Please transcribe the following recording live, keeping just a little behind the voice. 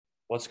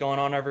What's going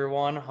on,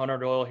 everyone? Hunter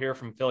Doyle here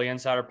from Philly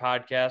Insider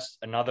Podcast.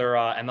 Another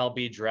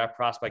MLB draft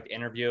prospect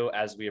interview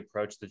as we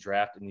approach the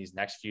draft in these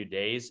next few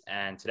days.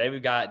 And today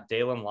we've got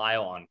Dalen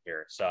Lyle on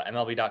here. So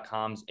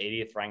MLB.com's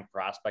 80th ranked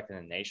prospect in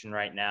the nation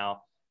right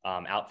now,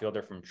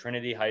 outfielder from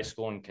Trinity High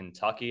School in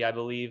Kentucky, I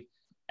believe.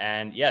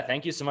 And yeah,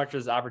 thank you so much for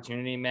this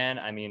opportunity, man.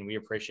 I mean, we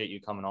appreciate you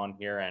coming on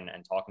here and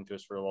talking to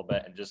us for a little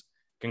bit. And just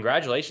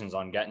congratulations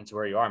on getting to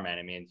where you are, man.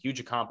 I mean,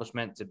 huge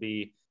accomplishment to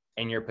be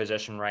in your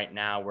position right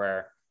now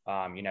where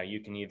you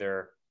can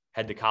either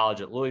head to college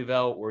at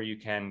Louisville or you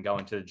can go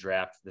into the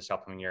draft this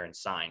upcoming year and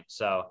sign.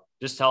 So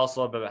just tell us a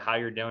little bit about how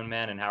you're doing,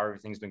 man, and how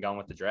everything's been going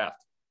with the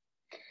draft.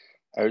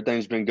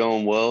 Everything's been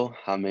going well.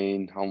 I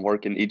mean, I'm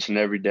working each and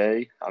every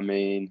day. I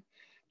mean,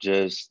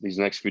 just these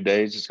next few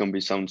days, it's going to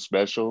be something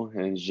special.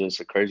 And it's just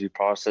a crazy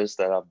process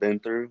that I've been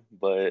through,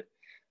 but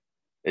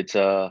it's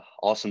a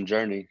awesome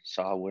journey.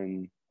 So I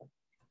wouldn't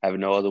have it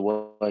no other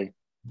way.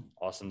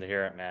 Awesome to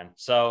hear it, man.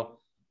 So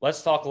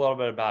let's talk a little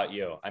bit about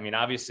you. I mean,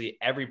 obviously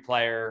every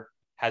player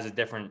has a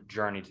different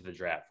journey to the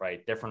draft,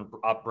 right? Different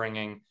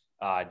upbringing,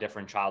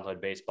 different childhood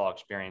baseball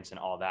experience and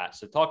all that.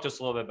 So talk to us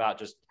a little bit about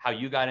just how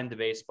you got into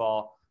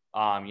baseball,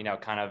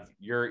 kind of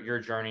your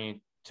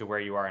journey to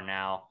where you are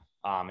now,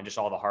 and just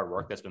all the hard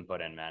work that's been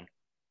put in, man.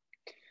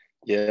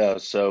 Yeah.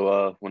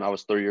 So when I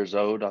was 3 years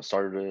old, I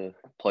started to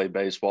play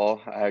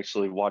baseball. I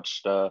actually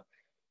watched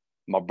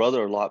my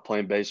brother a lot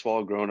playing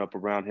baseball, growing up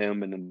around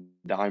him and the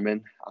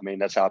diamond. I mean,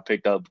 that's how I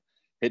picked up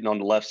hitting on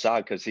the left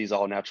side because he's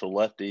all natural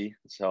lefty.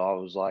 So I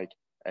was like,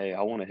 hey,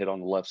 I want to hit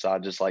on the left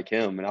side just like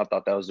him. And I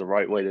thought that was the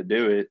right way to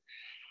do it.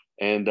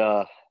 And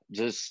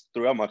just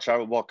throughout my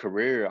travel ball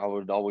career, I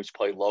would always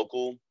play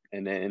local.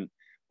 And then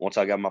once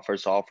I got my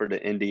first offer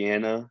to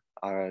Indiana,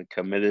 I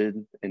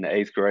committed in the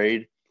eighth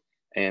grade.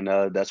 And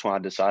that's when I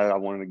decided I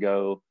wanted to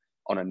go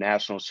on a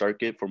national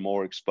circuit for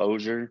more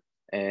exposure.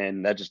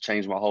 And that just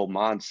changed my whole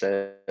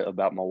mindset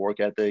about my work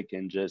ethic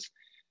and just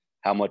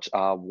how much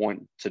I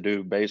want to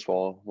do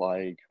baseball,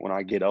 like when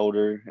I get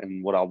older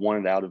and what I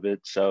wanted out of it.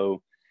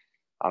 So,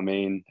 I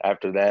mean,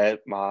 after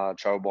that, my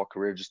travel ball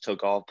career just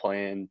took off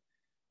playing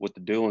with the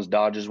Doolin's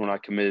Dodgers when I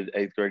committed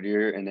eighth grade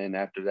year. And then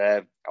after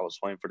that, I was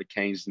playing for the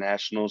Canes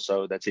National.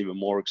 So that's even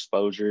more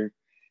exposure.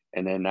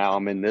 And then now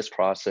I'm in this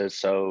process.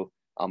 So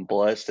I'm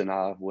blessed and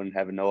I wouldn't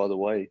have it no other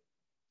way.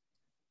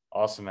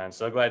 Awesome, man.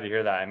 So glad to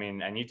hear that. I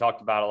mean, and you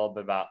talked about a little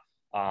bit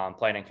about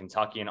playing in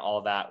Kentucky and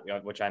all that,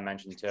 which I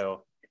mentioned too.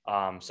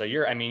 So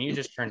you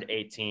just turned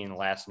 18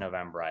 last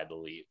November, I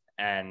believe.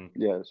 And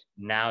Yes.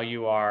 now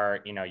you are,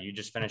 you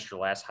just finished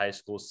your last high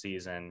school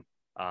season.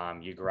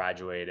 You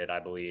graduated, I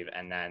believe.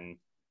 And then,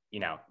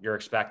 you're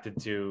expected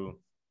to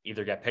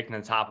either get picked in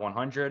the top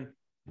 100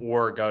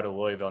 or go to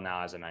Louisville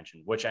now, as I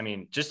mentioned, which, I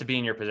mean, just to be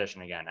in your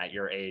position again at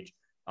your age,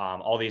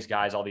 all these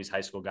guys, all these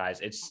high school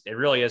guys, it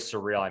really is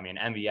surreal. I mean,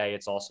 NBA,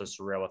 it's also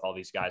surreal with all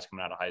these guys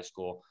coming out of high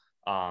school.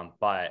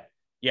 But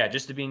yeah,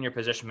 just to be in your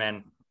position,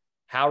 man,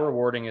 how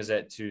rewarding is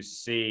it to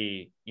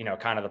see,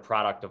 kind of the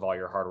product of all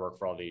your hard work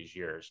for all these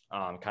years,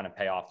 kind of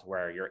pay off to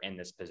where you're in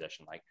this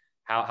position? Like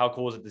how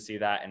cool is it to see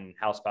that? And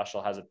how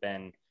special has it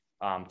been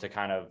to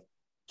kind of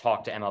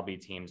talk to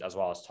MLB teams as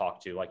well as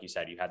talk to, like you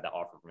said, you had that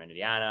offer from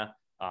Indiana.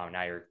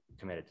 Now you're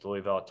committed to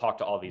Louisville, talk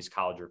to all these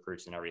college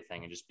recruits and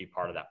everything and just be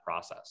part of that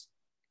process.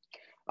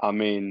 I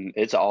mean,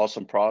 it's an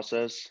awesome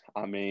process.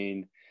 I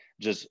mean,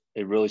 just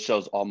it really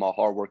shows all my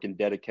hard work and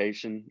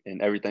dedication and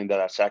everything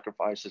that I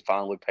sacrificed is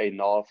finally paid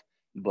off.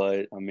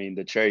 But I mean,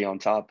 the cherry on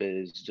top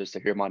is just to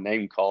hear my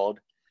name called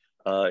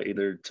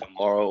either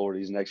tomorrow or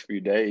these next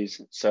few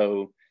days.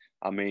 So,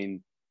 I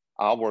mean,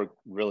 I work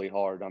really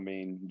hard. I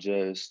mean,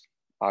 just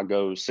I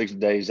go 6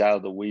 days out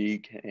of the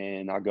week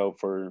and I go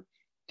for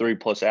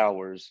 3+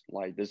 hours.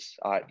 Like this,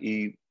 I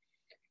eat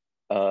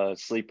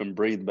sleep and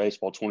breathe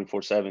baseball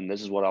 24/7.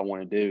 This is what I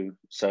want to do.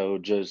 So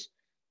just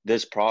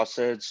this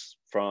process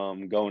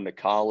from going to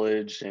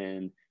college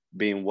and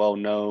being well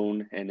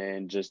known and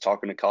then just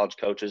talking to college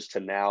coaches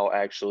to now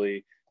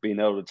actually being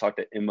able to talk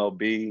to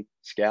MLB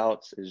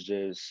scouts is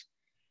just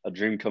a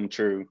dream come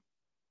true.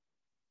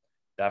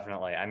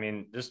 Definitely. I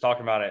mean, just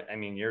talking about it, I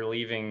mean, you're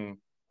leaving,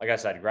 like I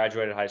said,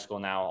 graduated high school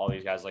now, all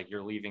these guys, like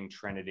you're leaving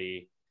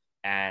Trinity.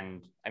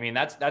 And I mean,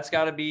 that's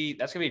gotta be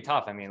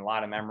tough. I mean, a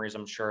lot of memories,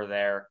 I'm sure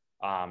there,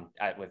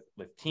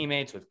 with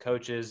teammates, with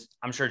coaches,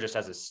 I'm sure just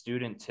as a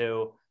student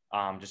too,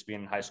 just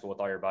being in high school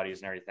with all your buddies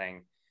and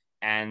everything.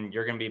 And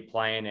you're going to be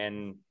playing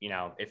in,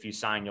 if you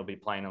sign, you'll be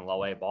playing in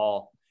low A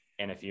ball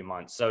in a few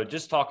months. So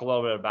just talk a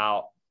little bit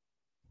about,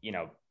 you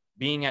know,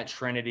 being at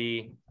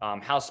Trinity,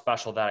 how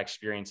special that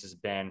experience has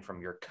been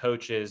from your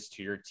coaches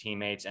to your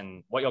teammates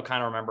and what you'll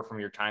kind of remember from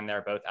your time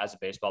there, both as a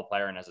baseball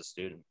player and as a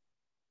student.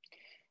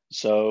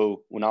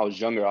 So when I was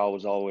younger, I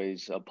was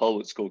always a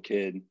public school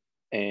kid,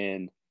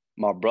 and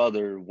my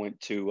brother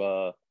went to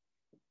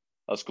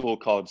a school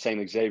called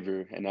St.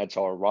 Xavier, and that's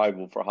our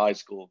rival for high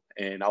school.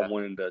 And I Yeah,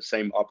 wanted the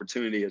same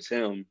opportunity as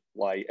him,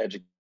 like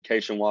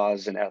education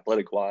wise and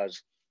athletic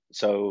wise.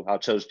 So I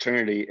chose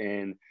Trinity,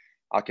 and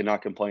I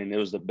cannot complain. It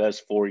was the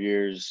best 4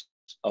 years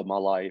of my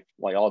life.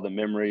 Like all the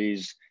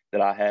memories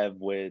that I have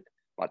with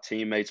my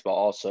teammates, but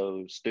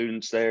also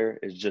students there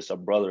is just a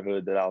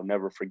brotherhood that I'll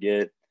never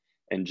forget.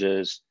 And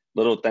just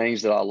little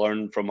things that I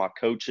learned from my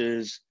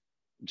coaches,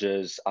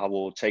 just I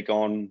will take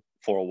on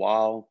for a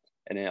while.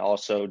 And then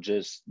also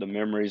just the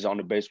memories on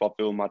the baseball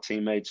field with my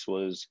teammates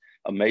was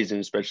amazing,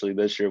 especially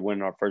this year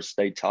winning our first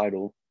state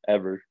title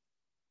ever.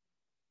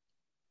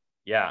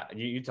 Yeah,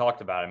 you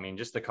talked about it. I mean,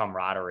 just the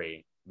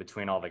camaraderie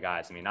between all the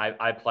guys. I mean,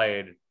 I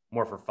played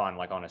more for fun,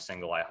 like on a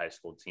single A high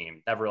school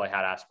team. Never really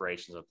had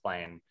aspirations of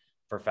playing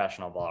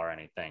professional ball or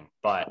anything.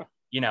 But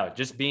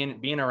just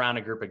being around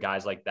a group of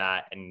guys like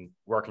that and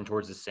working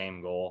towards the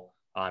same goal,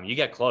 you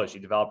get close. You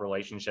develop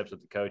relationships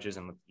with the coaches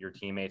and with your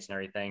teammates and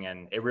everything.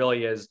 And it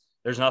really is.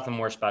 There's nothing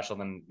more special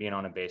than being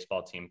on a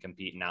baseball team,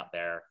 competing out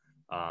there.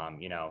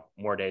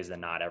 More days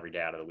than not, every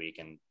day out of the week,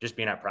 and just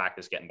being at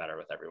practice, getting better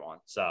with everyone.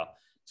 So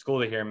it's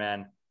cool to hear,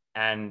 man.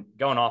 And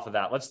going off of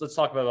that, let's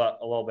talk about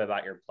a little bit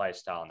about your play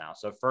style now.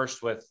 So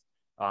first with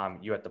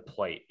you at the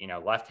plate,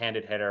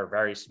 left-handed hitter,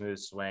 very smooth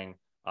swing.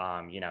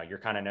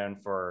 You're kind of known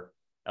for,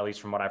 at least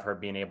from what I've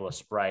heard, being able to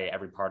spray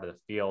every part of the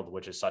field,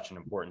 which is such an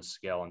important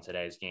skill in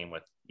today's game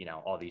with,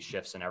 all these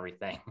shifts and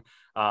everything.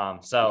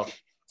 So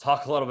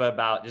talk a little bit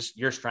about just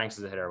your strengths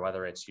as a hitter,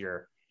 whether it's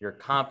your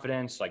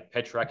confidence, like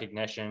pitch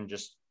recognition,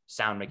 just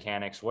sound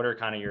mechanics. What are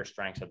kind of your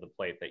strengths at the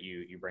plate that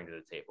you bring to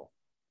the table?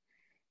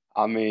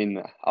 I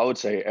mean, I would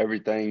say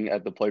everything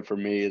at the plate for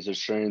me is a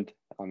strength.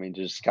 I mean,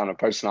 just kind of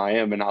person I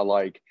am, and I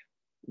like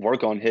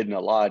work on hitting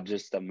a lot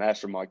just to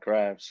master my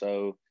craft.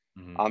 So,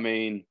 I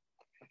mean,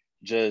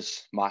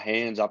 just my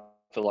hands, I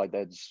feel like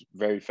that's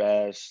very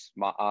fast.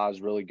 My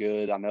eyes really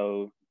good. I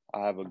know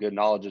I have a good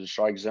knowledge of the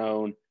strike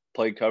zone.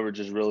 Plate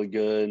coverage is really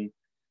good.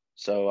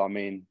 So, I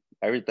mean,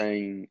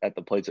 everything at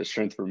the plate's a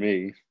strength for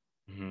me.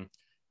 Mm-hmm.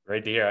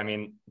 Great to hear. I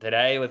mean,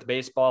 today with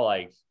baseball,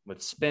 like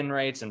with spin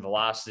rates and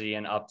velocity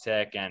and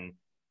uptick and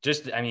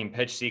just, I mean,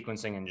 pitch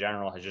sequencing in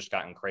general has just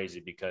gotten crazy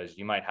because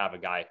you might have a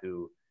guy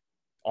who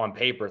on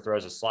paper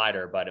throws a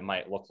slider, but it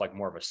might look like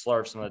more of a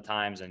slurve some of the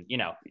times. And,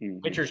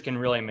 pitchers can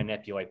really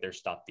manipulate their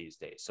stuff these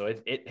days. So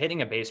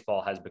hitting a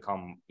baseball has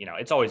become,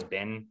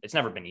 it's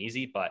never been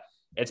easy, but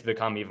it's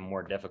become even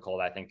more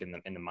difficult, I think, in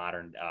the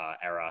modern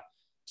era.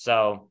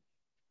 So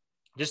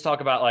just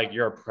talk about like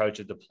your approach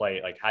at the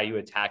plate, like how you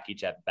attack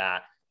each at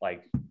bat,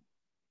 like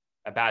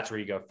at bats where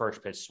you go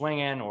first pitch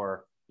swinging,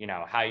 or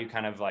how you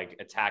kind of like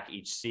attack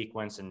each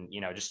sequence, and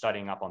just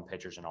studying up on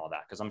pitchers and all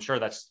that, because I'm sure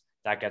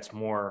that gets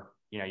more,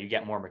 you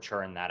get more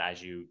mature in that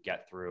as you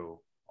get through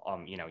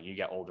you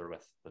get older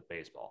with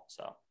baseball.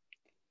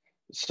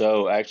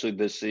 So actually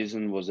this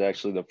season was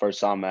actually the first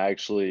time I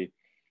actually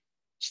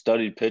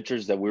studied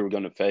pitchers that we were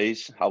going to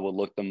face. I would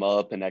look them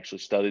up and actually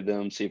study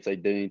them, see if they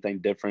did anything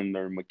different in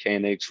their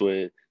mechanics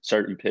with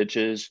certain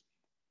pitches.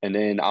 And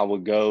then I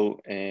would go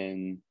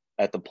and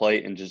at the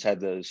plate and just had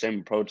the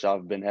same approach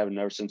I've been having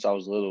ever since I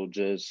was little.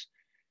 Just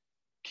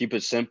keep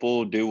it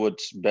simple, do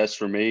what's best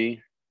for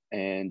me,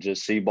 and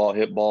just see ball,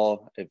 hit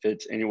ball. If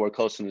it's anywhere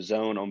close in the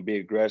zone, I'm gonna be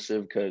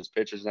aggressive because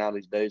pitchers now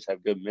these days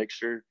have good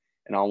mixture,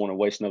 and I don't want to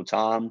waste no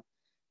time.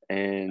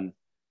 And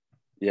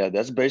yeah,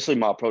 that's basically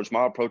my approach.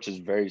 My approach is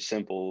very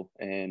simple,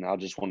 and I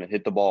just want to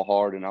hit the ball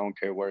hard, and I don't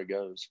care where it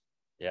goes.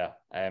 Yeah,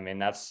 I mean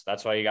that's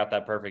why you got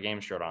that perfect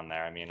game shirt on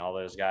there. I mean, all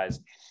those guys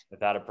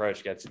with that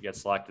approach get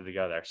selected to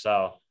go there.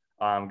 So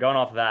going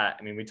off of that,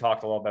 I mean, we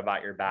talked a little bit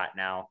about your bat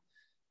now.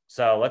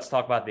 So let's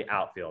talk about the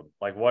outfield.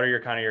 Like, what are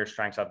your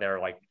strengths out there?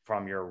 Like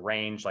from your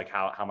range, like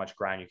how much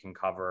ground you can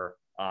cover,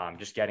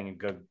 just getting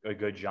a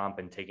good jump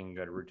and taking a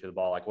good route to the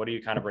ball. Like, what do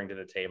you kind of bring to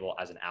the table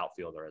as an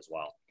outfielder as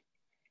well?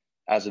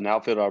 As an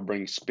outfielder, I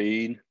bring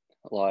speed.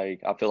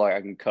 Like I feel like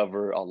I can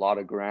cover a lot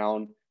of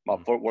ground. My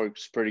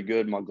footwork's pretty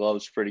good. My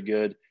gloves pretty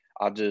good.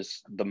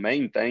 The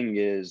main thing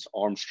is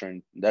arm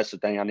strength. That's the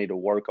thing I need to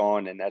work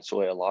on, and that's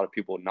what a lot of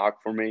people knock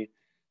for me.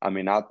 I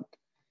mean,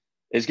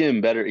 it's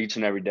getting better each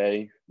and every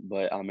day,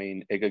 but I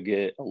mean, it could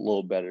get a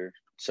little better.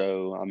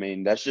 So, I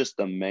mean, that's just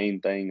the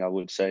main thing I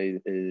would say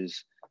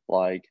is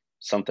like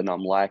something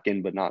I'm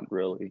lacking, but not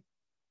really.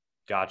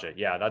 Gotcha.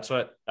 Yeah, that's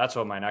what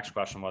my next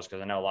question was,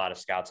 because I know a lot of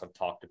scouts have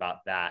talked about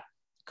that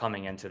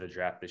coming into the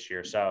draft this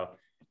year. So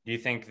do you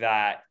think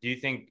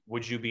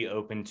would you be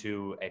open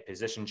to a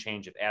position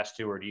change if asked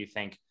to, or do you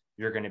think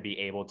you're going to be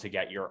able to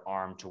get your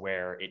arm to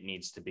where it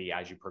needs to be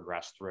as you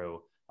progress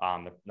through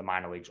the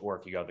minor leagues, or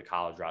if you go the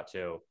college route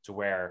too, to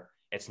where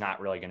it's not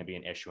really going to be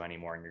an issue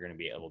anymore and you're going to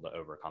be able to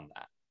overcome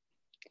that?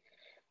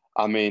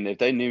 I mean, if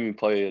they need me to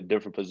play a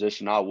different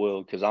position, I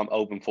will, because I'm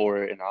open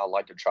for it and I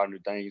like to try new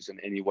things in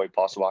any way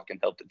possible I can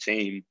help the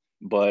team.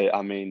 But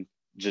I mean,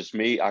 just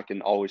me, I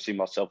can always see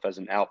myself as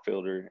an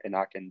outfielder, and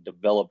I can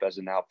develop as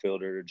an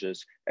outfielder,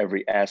 just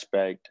every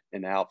aspect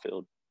in the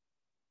outfield.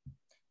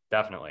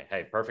 Definitely.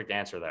 Hey, perfect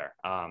answer there.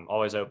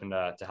 Always open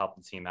to help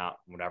the team out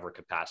in whatever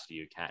capacity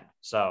you can.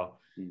 So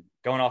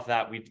going off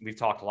that, we've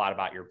talked a lot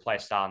about your play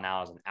style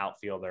now as an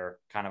outfielder,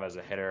 kind of as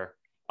a hitter.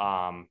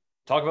 Talk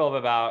a little bit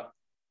about,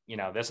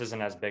 this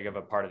isn't as big of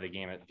a part of the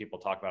game that people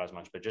talk about as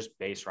much, but just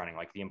base running,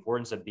 like the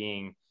importance of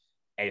being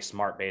a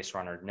smart base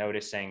runner,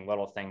 noticing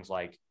little things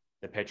like,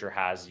 the pitcher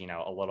has, you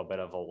know, a little bit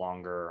of a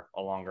longer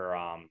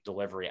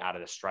delivery out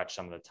of the stretch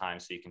some of the time.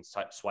 So you can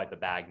swipe the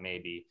bag,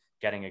 maybe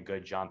getting a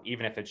good jump,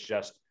 even if it's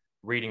just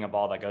reading a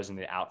ball that goes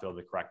into the outfield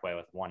the correct way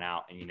with one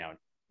out and, you know,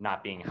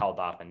 not being held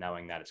up and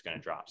knowing that it's going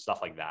to drop,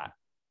 stuff like that.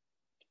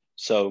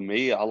 So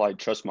me, I like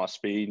trust my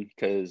speed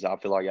because I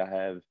feel like I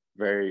have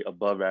very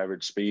above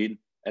average speed.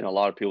 And a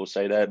lot of people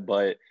say that,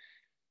 but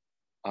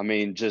I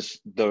mean, just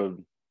the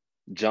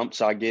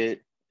jumps I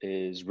get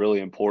is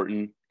really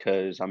important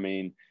because I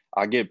mean,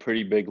 I get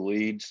pretty big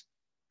leads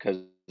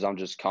because I'm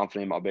just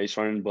confident in my base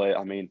running. But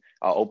I mean,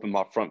 I open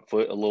my front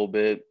foot a little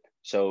bit,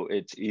 so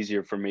it's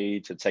easier for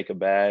me to take a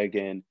bag.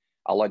 And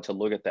I like to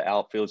look at the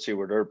outfield, see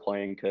where they're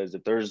playing, because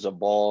if there's a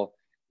ball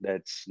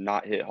that's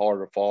not hit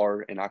hard or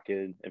far, and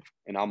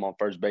and I'm on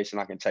first base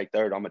and I can take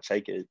third, I'm gonna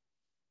take it.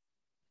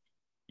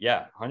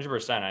 Yeah,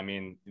 100%. I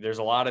mean, there's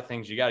a lot of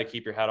things you got to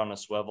keep your head on a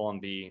swivel and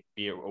be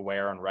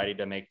aware and ready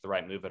to make the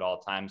right move at all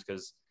times.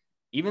 Because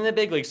even in the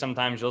big league,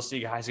 sometimes you'll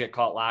see guys get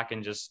caught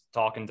lacking just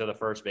talking to the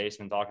first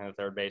baseman, talking to the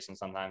third baseman,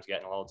 sometimes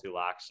getting a little too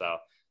lax. So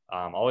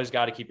always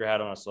got to keep your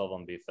head on a swivel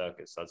and be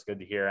focused. So it's good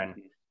to hear. And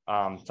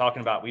we talked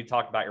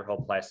about your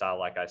whole play style,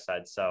 like I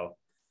said. So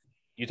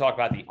you talk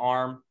about the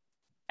arm.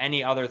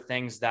 Any other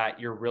things that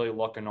you're really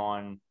looking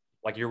on,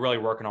 like you're really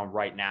working on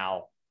right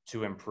now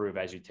to improve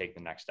as you take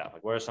the next step?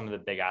 Like, what are some of the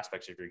big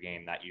aspects of your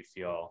game that you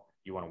feel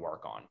you want to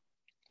work on?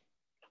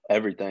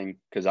 Everything,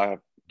 because I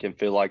can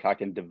feel like I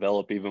can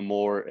develop even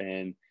more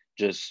and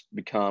just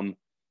become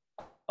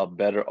a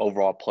better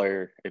overall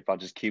player if I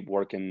just keep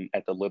working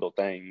at the little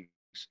things.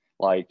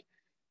 Like,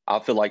 I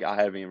feel like I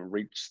haven't even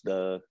reached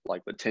the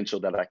like potential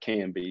that I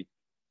can be.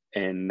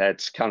 And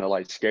that's kind of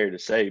like scary to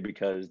say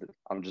because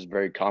I'm just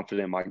very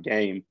confident in my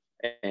game.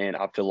 And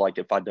I feel like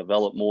if I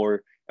develop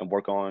more and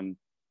work on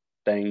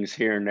things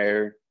here and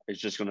there, it's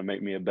just going to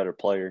make me a better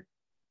player.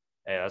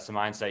 Hey, that's the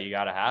mindset you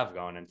got to have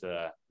going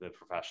into the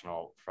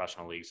professional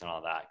leagues and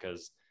all that,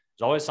 because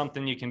there's always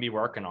something you can be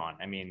working on.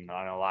 I mean,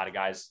 I know a lot of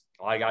guys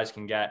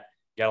can get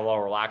a little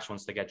relaxed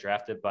once they get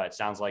drafted, but it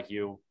sounds like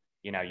you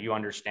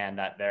understand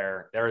that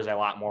there is a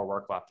lot more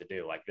work left to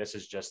do. Like, this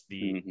is just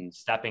the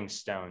stepping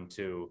stone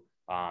to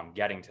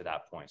getting to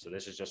that point. So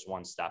this is just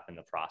one step in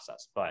the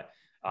process. But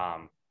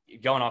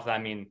going off that,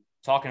 I mean,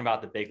 talking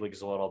about the big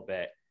leagues a little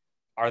bit,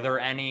 are there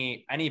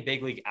any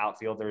big league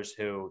outfielders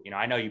who, you know,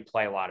 I know you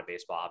play a lot of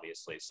baseball,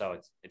 obviously, so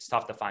it's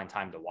tough to find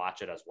time to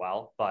watch it as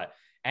well, but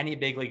any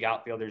big league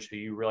outfielders who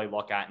you really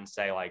look at and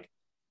say, like,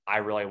 I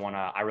really want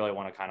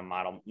to kind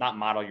of not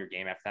model your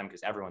game after them,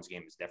 because everyone's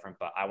game is different,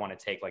 but I want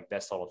to take like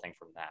this little thing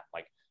from that.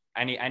 Like,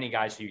 any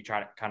guys who you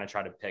try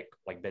to pick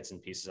like bits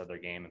and pieces of their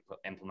game and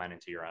implement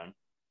into your own?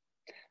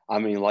 I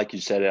mean, like you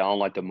said, I don't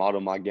like to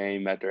model my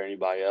game after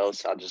anybody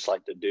else. I just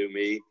like to do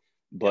me.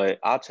 But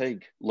I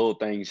take little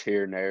things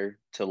here and there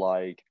to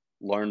like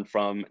learn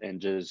from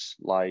and just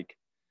like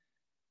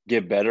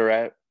get better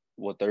at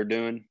what they're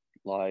doing.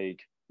 Like,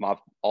 my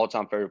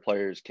all-time favorite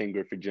player is Ken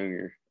Griffey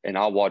Jr. And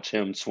I watch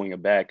him swing a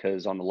bat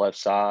because on the left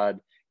side,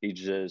 he's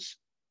just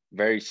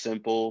very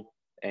simple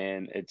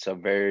and it's a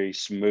very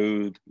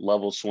smooth,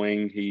 level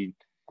swing.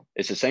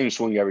 It's the same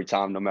swing every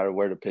time, no matter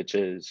where the pitch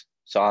is.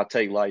 So I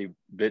take like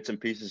bits and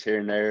pieces here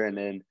and there, and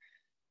then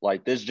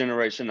like this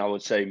generation, I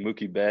would say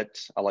Mookie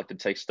Betts. I like to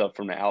take stuff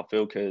from the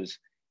outfield because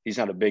he's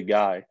not a big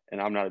guy,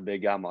 and I'm not a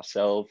big guy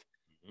myself.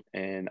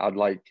 And I'd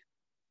like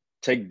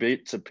take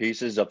bits and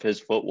pieces of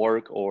his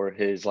footwork or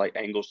his like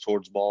angles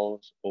towards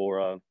balls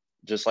or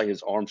just like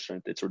his arm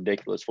strength. It's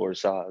ridiculous for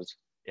his size.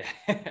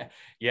 Yeah,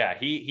 yeah,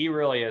 he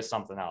really is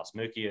something else.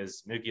 Mookie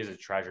is a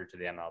treasure to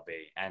the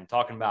MLB. And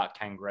talking about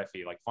Ken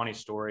Griffey, like, funny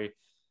story.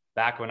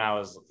 Back when I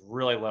was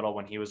really little,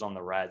 when he was on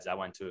the Reds, I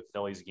went to a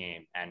Phillies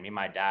game, and me and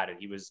my dad, and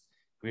he was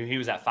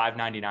at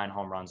 599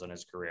 home runs on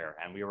his career,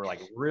 and we were like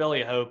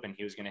really hoping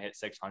he was going to hit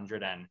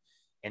 600. And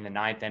in the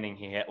ninth inning,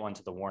 he hit one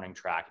to the warning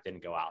track. It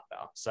didn't go out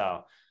though.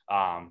 So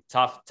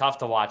tough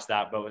to watch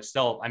that, but it was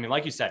still, I mean,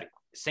 like you said,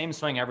 same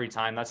swing every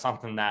time. That's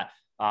something that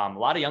a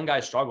lot of young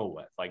guys struggle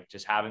with, like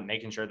just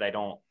making sure they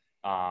don't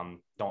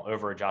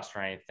over adjust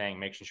or anything,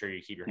 making sure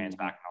you keep your hands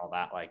back and all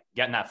that. Like,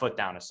 getting that foot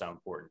down is so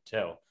important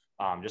too.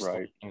 Just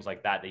right. Things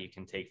like that you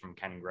can take from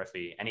Ken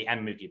Griffey and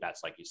Mookie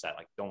Betts, like you said.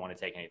 Like, don't want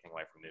to take anything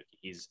away from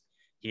Mookie.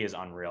 He is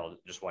unreal,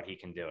 just what he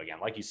can do. Again,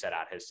 like you said,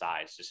 at his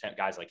size, just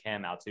guys like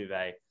him,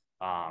 Altuve,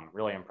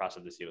 really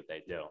impressive to see what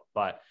they do.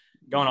 But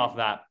going off of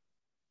that,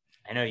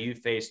 I know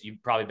you've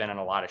probably been in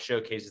a lot of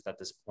showcases at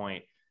this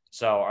point.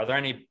 So are there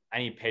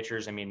any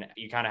pitchers? I mean,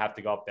 you kind of have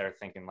to go up there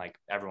thinking like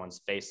everyone's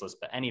faceless,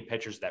 but any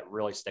pitchers that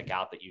really stick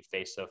out that you've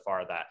faced so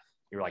far that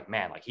you're like,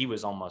 man, like, he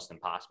was almost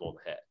impossible to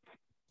hit?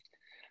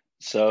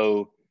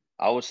 So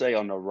I would say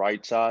on the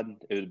right side,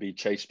 it would be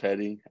Chase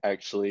Petty.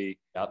 Actually,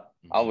 yep.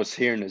 I was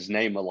hearing his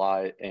name a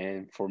lot,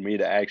 and for me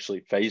to actually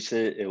face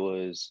it, it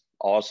was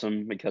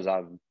awesome because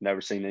I've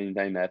never seen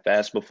anything that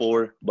fast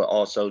before, but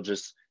also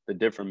just the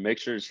different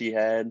mixtures he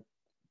had,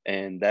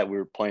 and that we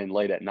were playing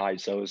late at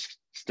night. So it's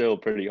still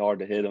pretty hard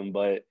to hit him.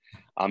 But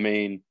I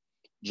mean,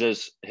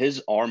 just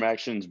his arm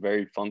action is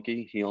very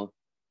funky.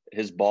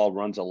 his ball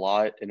runs a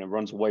lot and it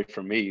runs away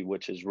from me,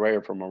 which is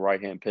rare from a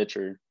right-hand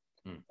pitcher.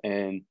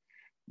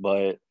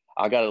 But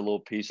I got a little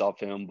piece off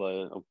him,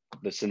 but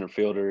the center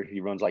fielder,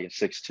 he runs like a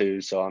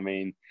 6'2". So, I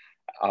mean,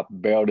 I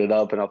barreled it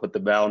up and I put the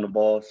bat on the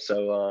ball.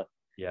 So,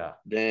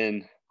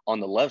 then on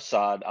the left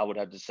side, I would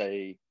have to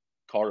say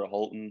Carter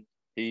Holton.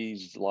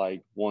 He's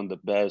like one of the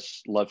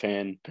best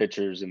left-hand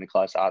pitchers in the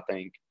class, I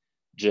think.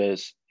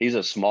 He's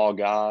a small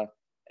guy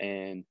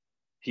and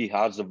he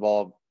hides the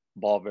ball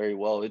very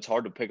well. It's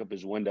hard to pick up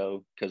his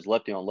window because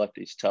lefty on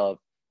lefty is tough,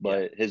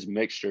 but his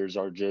mixtures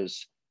are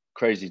just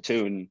crazy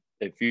too. And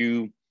if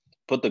you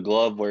put the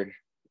glove where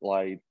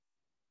like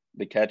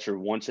the catcher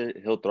wants it,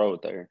 he'll throw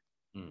it there.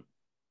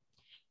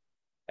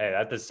 Hey,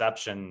 that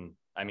deception.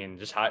 I mean,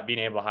 just being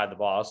able to hide the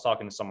ball. I was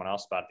talking to someone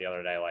else about it the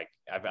other day. Like,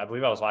 I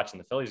believe I was watching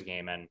the Phillies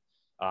game, and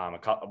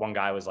one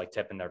guy was like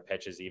tipping their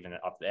pitches even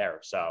up there.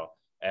 So,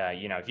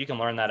 if you can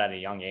learn that at a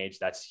young age,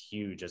 that's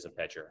huge as a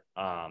pitcher.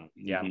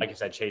 Like I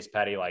said, Chase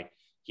Petty, like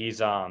he's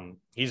kind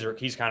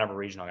of a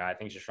regional guy. I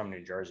think he's from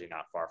New Jersey,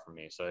 not far from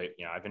me. So,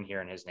 I've been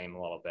hearing his name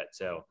a little bit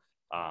too.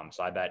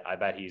 So I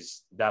bet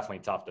he's definitely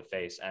tough to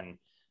face. And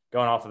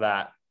going off of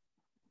that,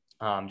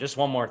 just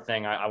one more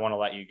thing, I want to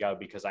let you go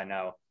because I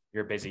know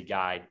you're a busy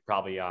guy,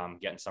 probably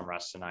getting some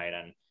rest tonight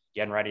and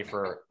getting ready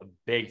for a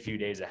big few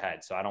days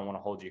ahead. So I don't want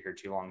to hold you here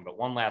too long. But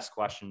one last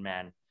question,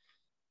 man.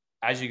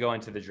 As you go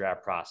into the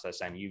draft process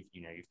and you've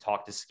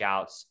talked to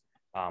scouts,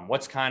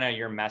 what's kind of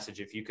your message?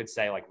 If you could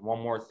say like one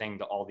more thing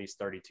to all these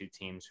 32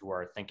 teams who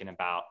are thinking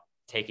about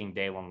taking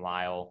Daylen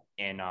Lyle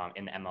in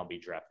the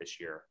MLB draft this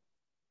year,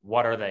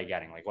 what are they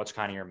getting? Like, what's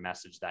kind of your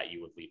message that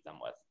you would leave them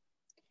with?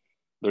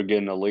 They're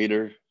getting a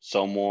leader,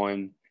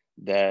 someone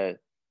that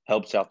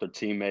helps out their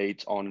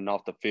teammates on and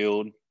off the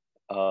field,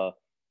 a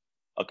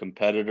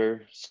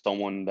competitor,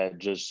 someone that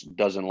just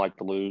doesn't like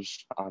to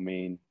lose. I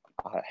mean,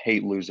 I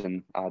hate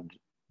losing. I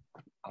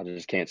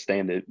just can't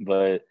stand it.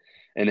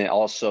 And then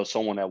also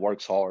someone that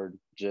works hard,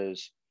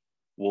 just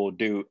will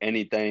do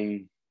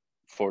anything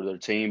for their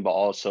team, but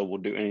also will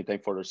do anything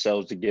for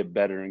themselves to get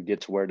better and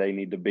get to where they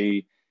need to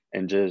be.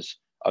 And just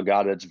a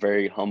guy that's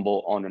very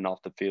humble on and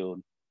off the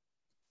field.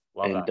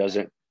 Love and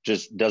that,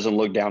 doesn't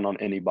look down on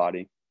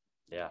anybody.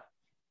 Yeah.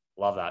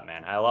 Love that,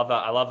 man. I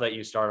love that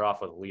you started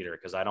off with leader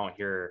because I don't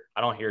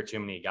hear too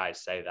many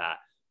guys say that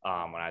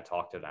when I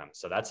talk to them.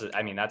 So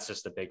that's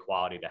just a big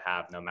quality to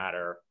have no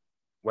matter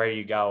where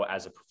you go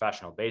as a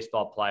professional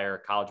baseball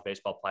player, college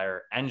baseball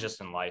player, and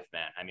just in life,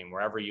 man. I mean,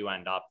 wherever you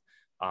end up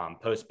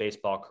post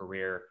baseball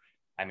career,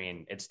 I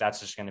mean, that's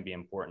just going to be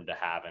important to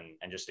have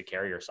and just to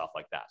carry yourself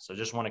like that. So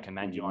just want to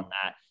commend you on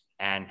that.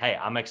 And hey,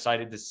 I'm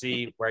excited to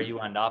see where you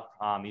end up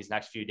these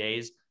next few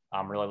days.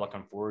 I'm really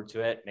looking forward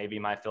to it. Maybe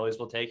my Phillies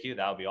will take you.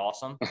 That would be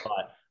awesome.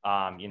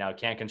 But,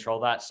 can't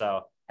control that.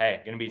 So, hey,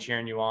 going to be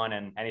cheering you on.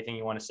 And anything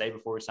you want to say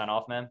before we sign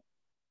off, man?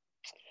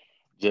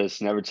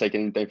 Just never take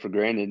anything for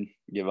granted.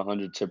 Give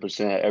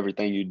 110%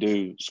 everything you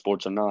do,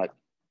 sports or not.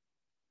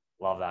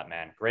 Love that,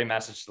 man. Great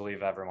message to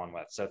leave everyone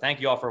with. So thank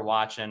you all for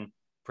watching.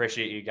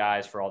 Appreciate you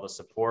guys for all the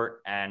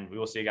support. And we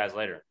will see you guys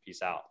later.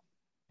 Peace out.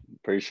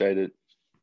 Appreciate it.